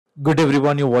Good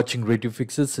everyone, you're watching Creative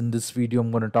Fixes. In this video, I'm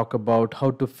going to talk about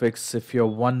how to fix if your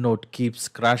OneNote keeps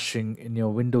crashing in your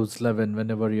Windows 11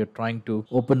 whenever you're trying to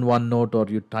open OneNote or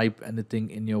you type anything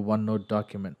in your OneNote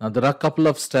document. Now, there are a couple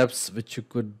of steps which you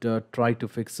could try to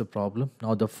fix the problem.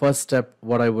 Now, the first step,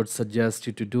 what I would suggest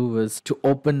you to do is to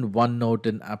open OneNote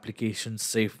in application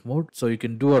safe mode. So you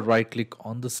can do a right click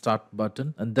on the start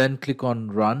button and then click on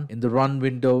run. In the run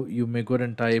window, you may go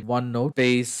and type OneNote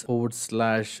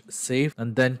 /save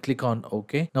and then click on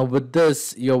OK. Now with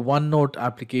this, your OneNote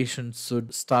application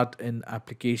should start in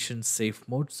application safe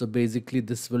mode. So basically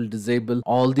this will disable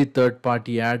all the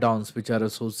third-party add-ons which are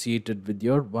associated with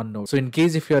your OneNote. So in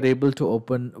case if you are able to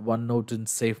open OneNote in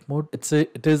safe mode,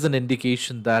 it is an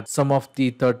indication that some of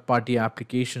the third-party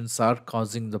applications are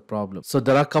causing the problem. So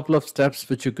there are a couple of steps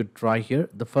which you could try here.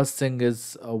 The first thing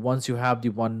is once you have the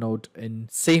OneNote in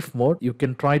safe mode, you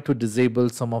can try to disable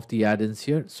some of the add-ins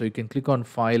here. So you can click on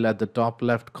File at the top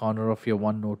left corner of your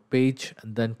OneNote page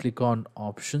and then click on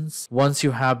Options. Once you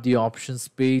have the Options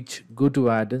page, go to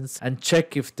Add-ins and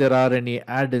check if there are any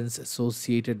add-ins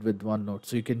associated with OneNote.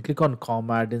 So you can click on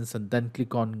COM add-ins and then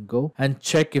click on Go and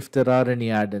check if there are any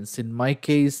add-ins. In my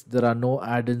case, there are no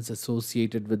add-ins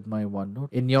associated with my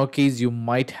OneNote. In your case, you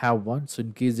might have one. So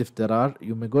in case if there are,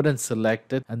 you may go and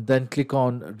select it and then click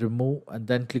on Remove and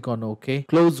then click on OK.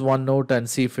 Close OneNote and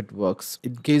see if it works.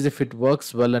 In case if it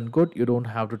works, well and good, you don't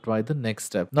have to try the next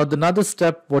step. Now another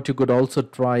step what you could also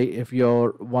try if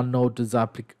your OneNote is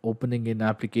opening in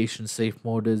application safe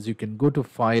mode is you can go to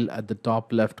File at the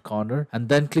top left corner and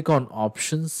then click on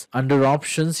Options. Under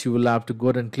Options, you will have to go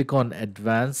and click on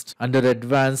Advanced. Under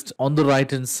Advanced, on the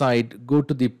right hand side, go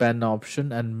to the pen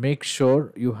option and make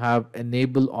sure you have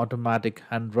Enable Automatic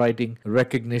Handwriting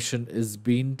Recognition is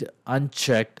being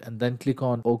unchecked and then click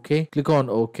on OK. Click on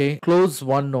OK. Close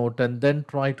OneNote and then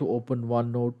try to open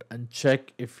OneNote and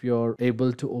check if you're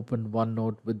able to open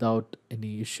OneNote without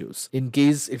any issues. In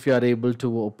case if you are able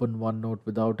to open OneNote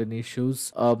without any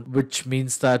issues, which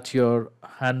means that your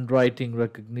handwriting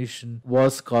recognition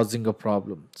was causing a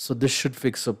problem. So this should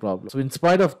fix the problem. So in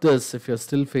spite of this, if you're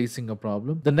still facing a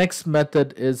problem, the next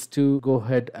method is to go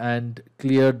ahead and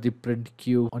clear the print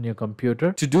queue on your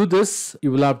computer. To do this,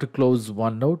 you will have to close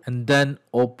OneNote and then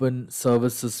open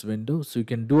services window. So you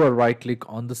can do a right click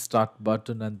on the start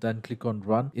button and then click on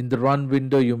run. In the run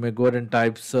window, you may go ahead and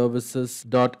type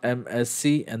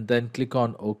services.msc and then click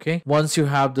on OK. Once you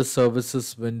have the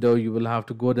services window, you will have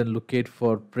to go ahead and locate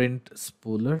for print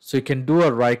spooler. So you can do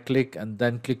a right click and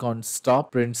then click on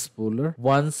stop print spooler.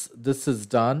 Once this is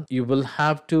done, you will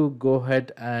have to go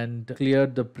ahead and clear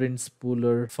the print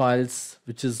spooler files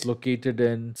which is located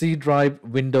in C drive,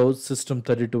 Windows, System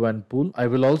 32 and pool. I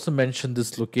will also mention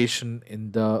this location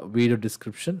in the video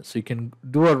description. So you can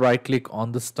do a right click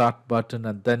on the start button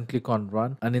and then click on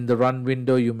run, and in the run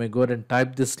window you may go ahead and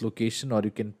type this location, or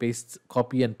you can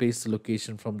copy and paste the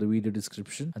location from the video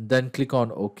description and then click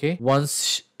on OK.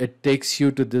 Once it takes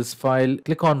you to this file,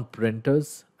 click on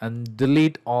printers and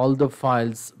delete all the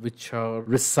files which are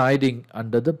residing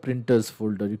under the printers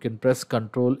folder. You can press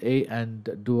Ctrl A and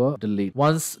do a delete.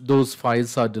 Once those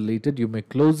files are deleted, you may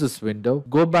close this window,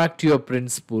 go back to your print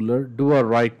spooler, do a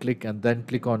right click and then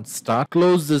click on start.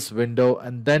 Close this window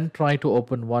and then try to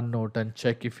open OneNote and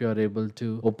check if you are able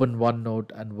to open OneNote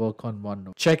and work on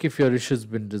OneNote. Check if your issue has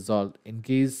been resolved. In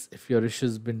case if your issue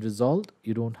has been resolved,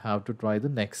 you don't have to try the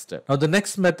next step. Now the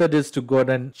next method is to go ahead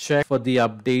and check for the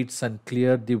updates and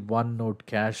clear the OneNote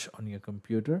cache on your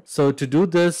computer. So to do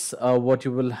this, what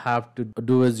you will have to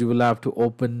do is you will have to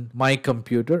open My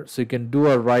Computer. So you can do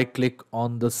a right click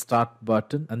on the start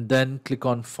button and then click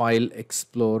on File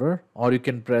Explorer, or you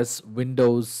can press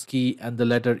Windows key and the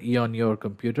letter E on your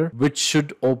computer, which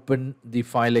should open the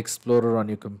File Explorer on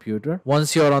your computer.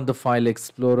 Once you're on the File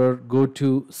Explorer, go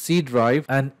to C drive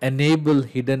and enable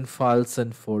hidden files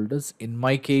and folders. In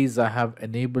my case, I have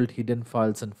enabled hidden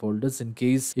files and folders. In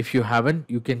case if you haven't,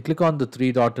 you can click on the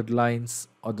three dotted lines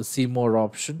or the See More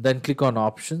option, then click on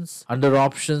Options. Under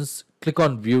Options, click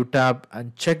on View tab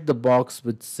and check the box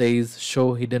which says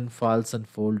Show Hidden Files and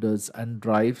Folders and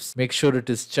Drives. Make sure it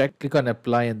is checked. Click on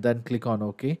Apply and then click on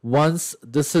OK. Once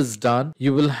this is done,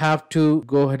 you will have to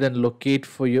go ahead and locate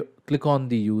for your click on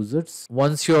the users.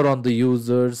 Once you're on the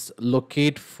users,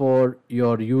 locate for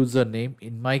your username.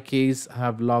 In my case, I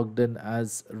have logged in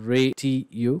as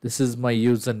RayTU. This is my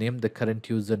username, the current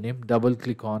username. Double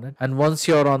click on it. And once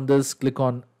you're on this, click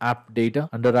on app data.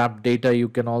 Under app data, you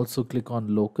can also click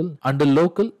on local. Under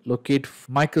local, locate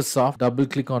Microsoft. Double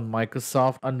click on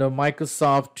Microsoft. Under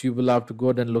Microsoft, you will have to go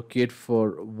ahead and locate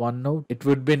for OneNote. It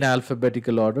would be in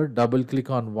alphabetical order. Double click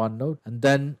on OneNote and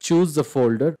then choose the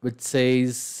folder which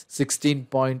says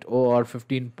 16.0 or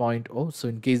 15.0. So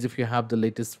in case if you have the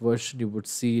latest version, you would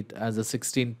see it as a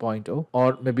 16.0,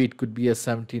 or maybe it could be a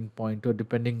 17.0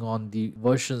 depending on the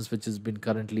versions which has been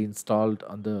currently installed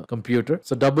on the computer.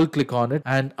 So double click on it,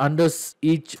 and under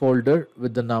each folder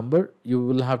with the number, you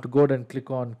will have to go ahead and click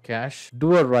on cache.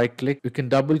 Do a right click. You can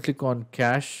double click on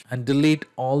cache and delete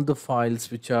all the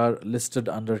files which are listed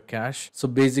under cache. So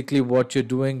basically what you're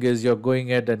doing is you're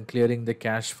going ahead and clearing the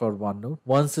cache for OneNote.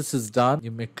 Once this is done,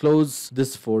 you may close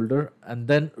this folder and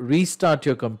then restart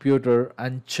your computer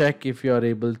and check if you are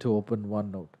able to open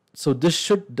OneNote. So this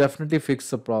should definitely fix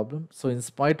the problem. So in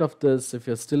spite of this, if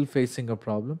you're still facing a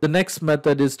problem, the next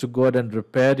method is to go ahead and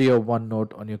repair your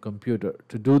OneNote on your computer.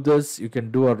 To do this, you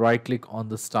can do a right click on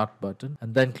the start button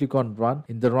and then click on run.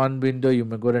 In the run window, you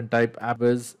may go ahead and type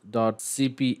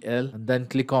appwiz.cpl and then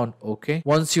click on OK.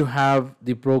 Once you have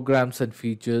the programs and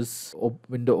features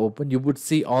window open, you would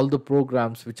see all the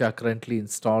programs which are currently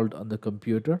installed on the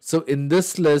computer. So in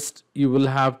this list, you will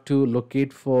have to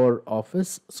locate for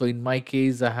Office. So in my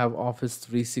case, I have Office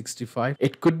 365.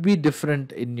 It could be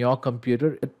different in your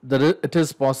computer. It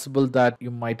is possible that you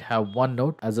might have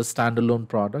OneNote as a standalone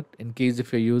product. In case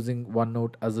if you're using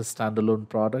OneNote as a standalone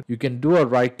product, you can do a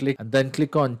right click and then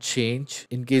click on change.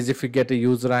 In case if you get a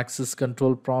user access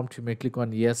control prompt, you may click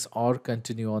on yes or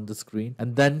continue on the screen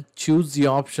and then choose the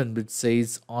option which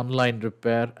says online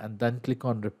repair and then click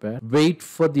on repair. Wait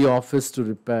for the Office to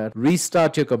repair,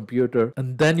 restart your computer,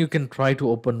 and then you can try to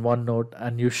open OneNote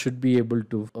and you should be able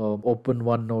to open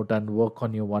OneNote and work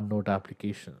on your OneNote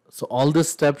application. So all this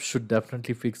steps should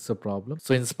definitely fix the problem.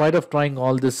 So in spite of trying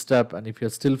all this step, and if you're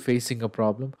still facing a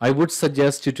problem, I would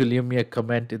suggest you to leave me a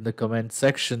comment in the comment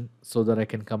section so that I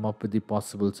can come up with the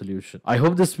possible solution. I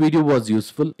hope this video was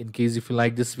useful. In case if you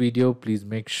like this video, please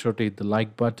make sure to hit the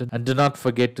like button and do not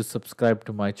forget to subscribe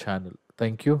to my channel.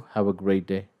 Thank you. Have a great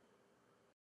day.